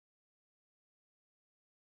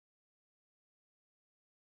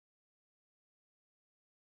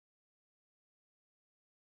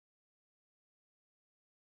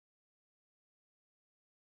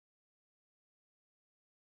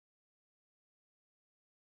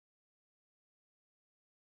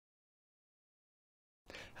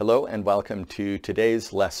Hello and welcome to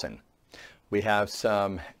today's lesson. We have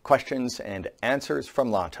some questions and answers from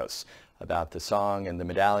Lantos about the song and the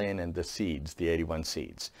medallion and the seeds, the 81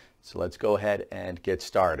 seeds. So let's go ahead and get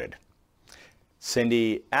started.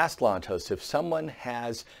 Cindy asked Lantos, if someone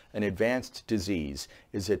has an advanced disease,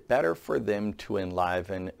 is it better for them to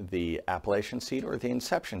enliven the Appalachian seed or the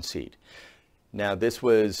Inception seed? Now, this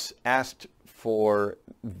was asked for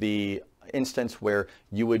the instance where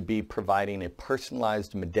you would be providing a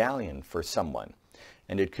personalized medallion for someone,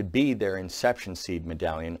 and it could be their Inception seed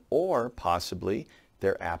medallion or possibly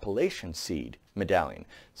their Appalachian seed medallion.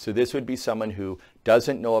 So this would be someone who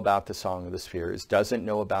doesn't know about the Song of the Spheres, doesn't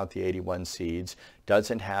know about the 81 seeds,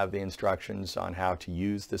 doesn't have the instructions on how to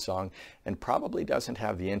use the song, and probably doesn't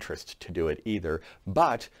have the interest to do it either,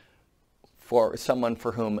 but for someone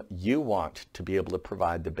for whom you want to be able to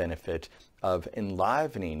provide the benefit of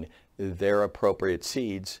enlivening their appropriate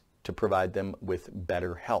seeds to provide them with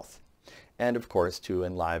better health, and of course to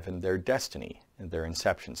enliven their destiny and their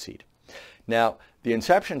Inception seed. Now, the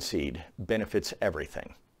Inception seed benefits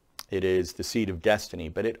everything. It is the seed of destiny,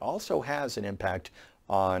 but it also has an impact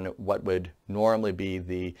on what would normally be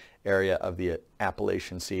the area of the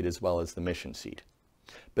Appalachian seed as well as the Mission seed.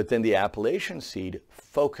 But then the Appalachian seed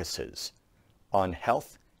focuses on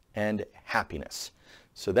health and happiness.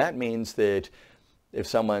 So that means that if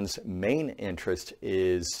someone's main interest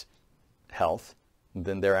is health,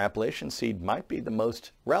 then their Appalachian seed might be the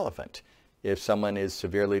most relevant. If someone is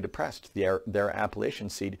severely depressed, their Appalachian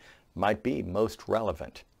seed might be most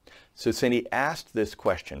relevant. So Cindy asked this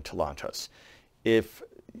question to Lantos. If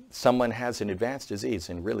someone has an advanced disease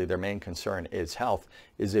and really their main concern is health,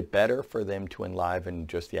 is it better for them to enliven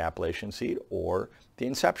just the Appalachian seed or the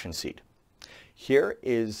Inception seed? Here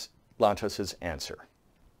is Lantos's answer.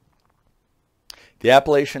 The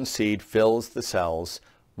Appalachian seed fills the cells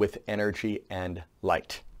with energy and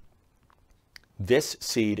light. This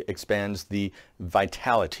seed expands the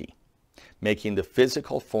vitality, making the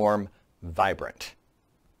physical form vibrant.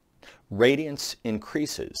 Radiance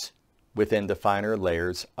increases within the finer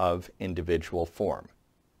layers of individual form.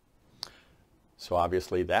 So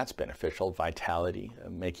obviously that's beneficial, vitality,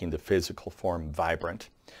 making the physical form vibrant.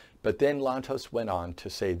 But then Lantos went on to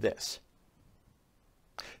say this.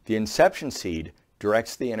 The Inception seed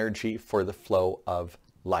directs the energy for the flow of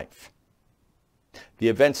life. The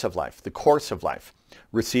events of life, the course of life,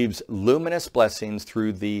 receives luminous blessings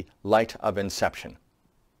through the light of Inception.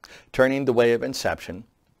 Turning the way of Inception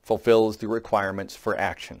fulfills the requirements for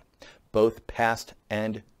action, both past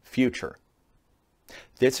and future.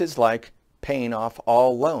 This is like paying off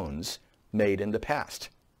all loans made in the past.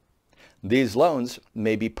 These loans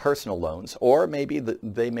may be personal loans, or maybe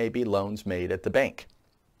they may be loans made at the bank.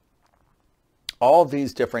 All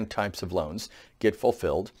these different types of loans get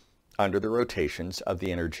fulfilled under the rotations of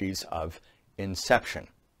the energies of Inception.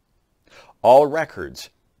 All records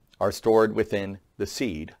are stored within the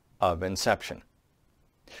seed of Inception.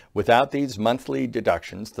 Without these monthly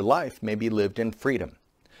deductions, the life may be lived in freedom,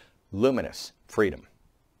 luminous freedom.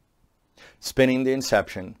 Spinning the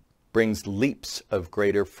Inception brings leaps of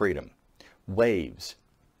greater freedom, waves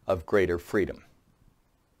of greater freedom.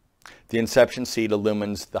 The Inception seed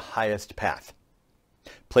illumines the highest path,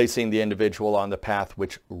 placing the individual on the path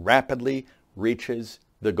which rapidly reaches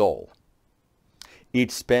the goal.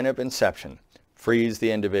 Each spin of Inception frees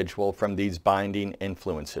the individual from these binding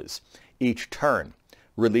influences. Each turn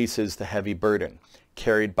releases the heavy burden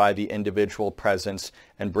carried by the individual presence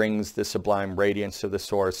and brings the sublime radiance of the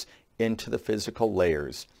source into the physical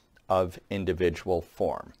layers of individual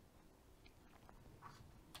form.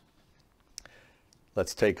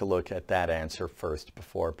 Let's take a look at that answer first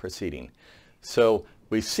before proceeding. So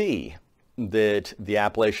we see that the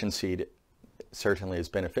Appalachian seed certainly is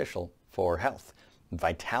beneficial for health,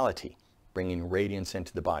 vitality, bringing radiance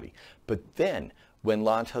into the body. But then when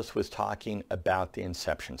Lantos was talking about the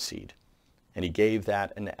Inception seed, and he gave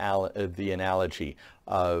that the analogy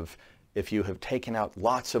of if you have taken out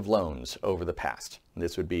lots of loans over the past, and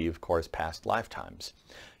this would be, of course, past lifetimes.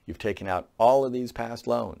 You've taken out all of these past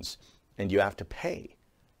loans, and you have to pay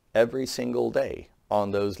every single day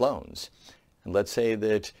on those loans. And let's say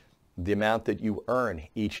that the amount that you earn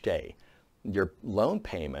each day, your loan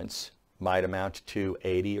payments might amount to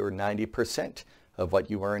 80 or 90% of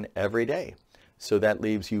what you earn every day. So that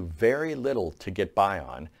leaves you very little to get by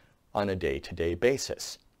on a day-to-day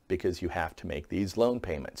basis because you have to make these loan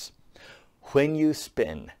payments. When you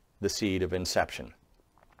spin the seed of Inception,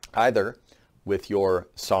 either with your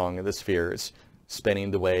Song of the Spheres,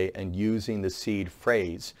 spinning the way and using the seed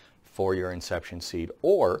phrase for your Inception seed,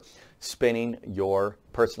 or spinning your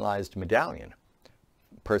personalized medallion,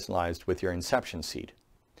 personalized with your Inception seed.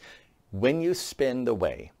 When you spin the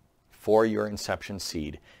way for your inception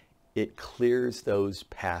seed, it clears those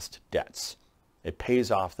past debts. It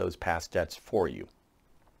pays off those past debts for you.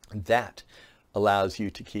 That allows you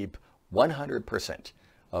to keep 100%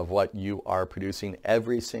 of what you are producing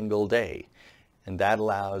every single day. And that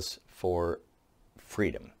allows for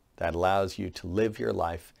freedom. That allows you to live your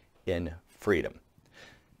life in freedom.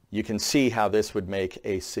 You can see how this would make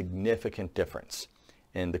a significant difference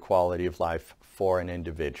in the quality of life for an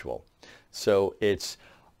individual. So it's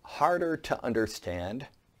harder to understand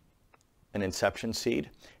an inception seed.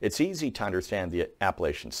 It's easy to understand the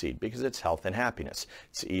Appalachian seed because it's health and happiness.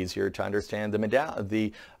 It's easier to understand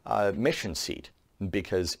the mission seed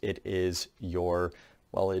because it is your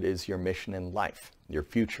mission in life, your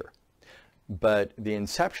future. But the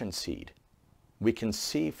inception seed, we can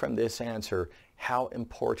see from this answer how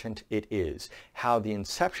important it is, how the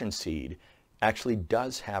inception seed actually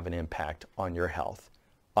does have an impact on your health,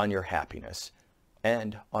 on your happiness,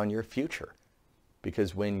 and on your future.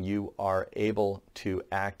 Because when you are able to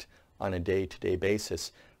act on a day-to-day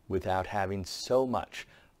basis without having so much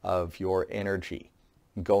of your energy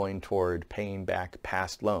going toward paying back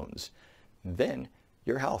past loans, then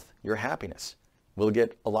your health, your happiness will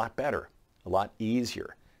get a lot better, a lot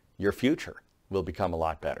easier. Your future will become a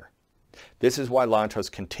lot better. This is why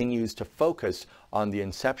Lantos continues to focus on the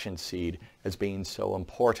inception seed as being so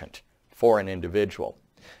important for an individual.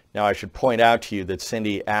 Now, I should point out to you that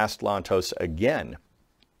Cindy asked Lantos again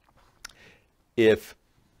if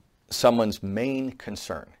someone's main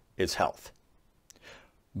concern is health,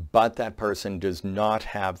 but that person does not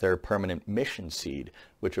have their permanent mission seed,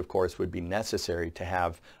 which of course would be necessary to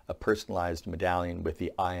have a personalized medallion with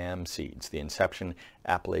the I am seeds, the inception,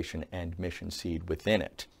 appellation, and mission seed within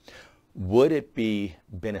it. Would it be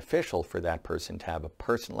beneficial for that person to have a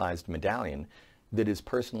personalized medallion that is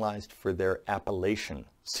personalized for their appellation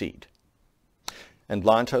seed? And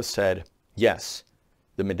Lantos said, yes,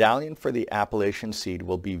 the medallion for the appellation seed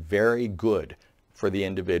will be very good for the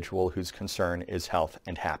individual whose concern is health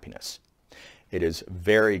and happiness. It is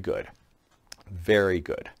very good, very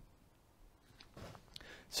good.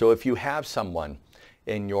 So if you have someone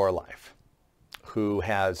in your life who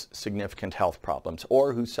has significant health problems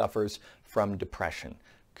or who suffers from depression,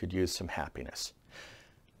 could use some happiness,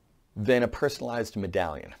 then a personalized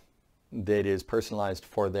medallion that is personalized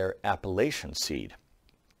for their appellation seed,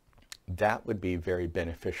 that would be very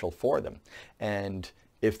beneficial for them. And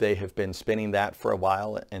if they have been spinning that for a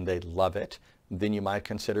while and they love it, then you might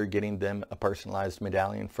consider getting them a personalized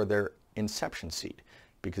medallion for their inception seed,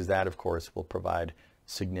 because that, of course, will provide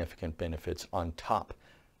significant benefits on top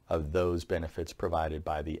of those benefits provided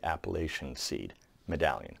by the appellation seed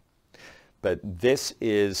medallion. But this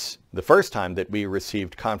is the first time that we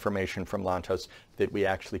received confirmation from Lantos that we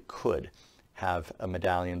actually could have a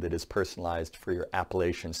medallion that is personalized for your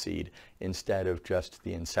appellation seed instead of just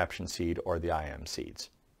the inception seed or the I am seeds.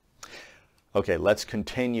 Okay, let's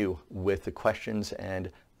continue with the questions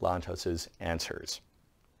and Lantos's answers.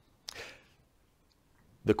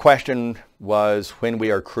 The question was, when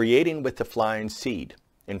we are creating with the flying seed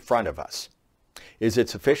in front of us, is it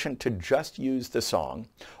sufficient to just use the song,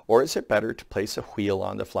 or is it better to place a wheel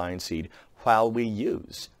on the flying seed while we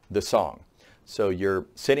use the song? So you're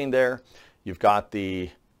sitting there, you've got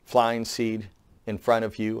the flying seed in front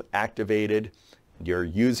of you activated, you're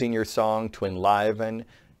using your song to enliven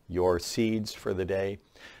your seeds for the day.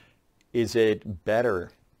 Is it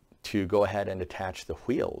better to go ahead and attach the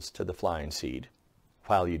wheels to the flying seed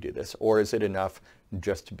while you do this, or is it enough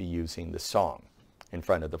just to be using the song in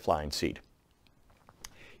front of the flying seed?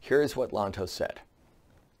 Here's what Lantos said.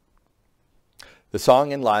 The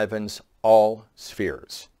song enlivens all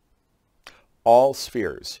spheres. All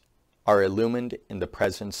spheres are illumined in the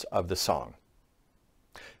presence of the song.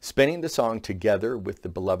 Spinning the song together with the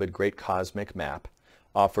beloved great cosmic map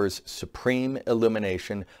offers supreme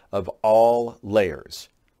illumination of all layers,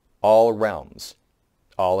 all realms,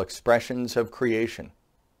 all expressions of creation.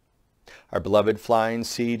 Our beloved flying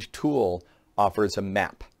seed tool offers a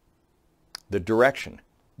map. The direction,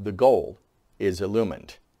 the goal, is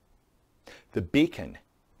illumined. The beacon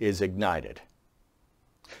is ignited.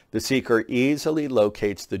 The seeker easily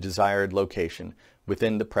locates the desired location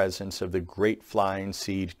within the presence of the great flying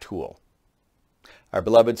seed tool. Our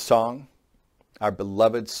beloved song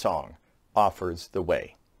offers the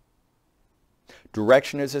way.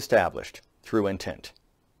 Direction is established through intent.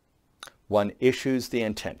 One issues the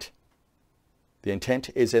intent. The intent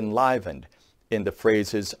is enlivened in the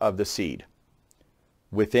phrases of the seed.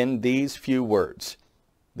 Within these few words,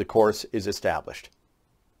 the course is established.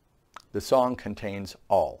 The song contains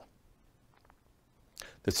all.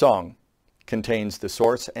 The song contains the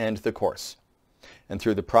source and the course. And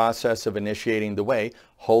through the process of initiating the way,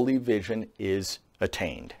 holy vision is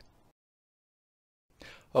attained.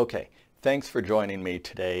 Okay, thanks for joining me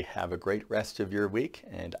today. Have a great rest of your week,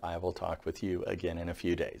 and I will talk with you again in a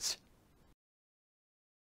few days.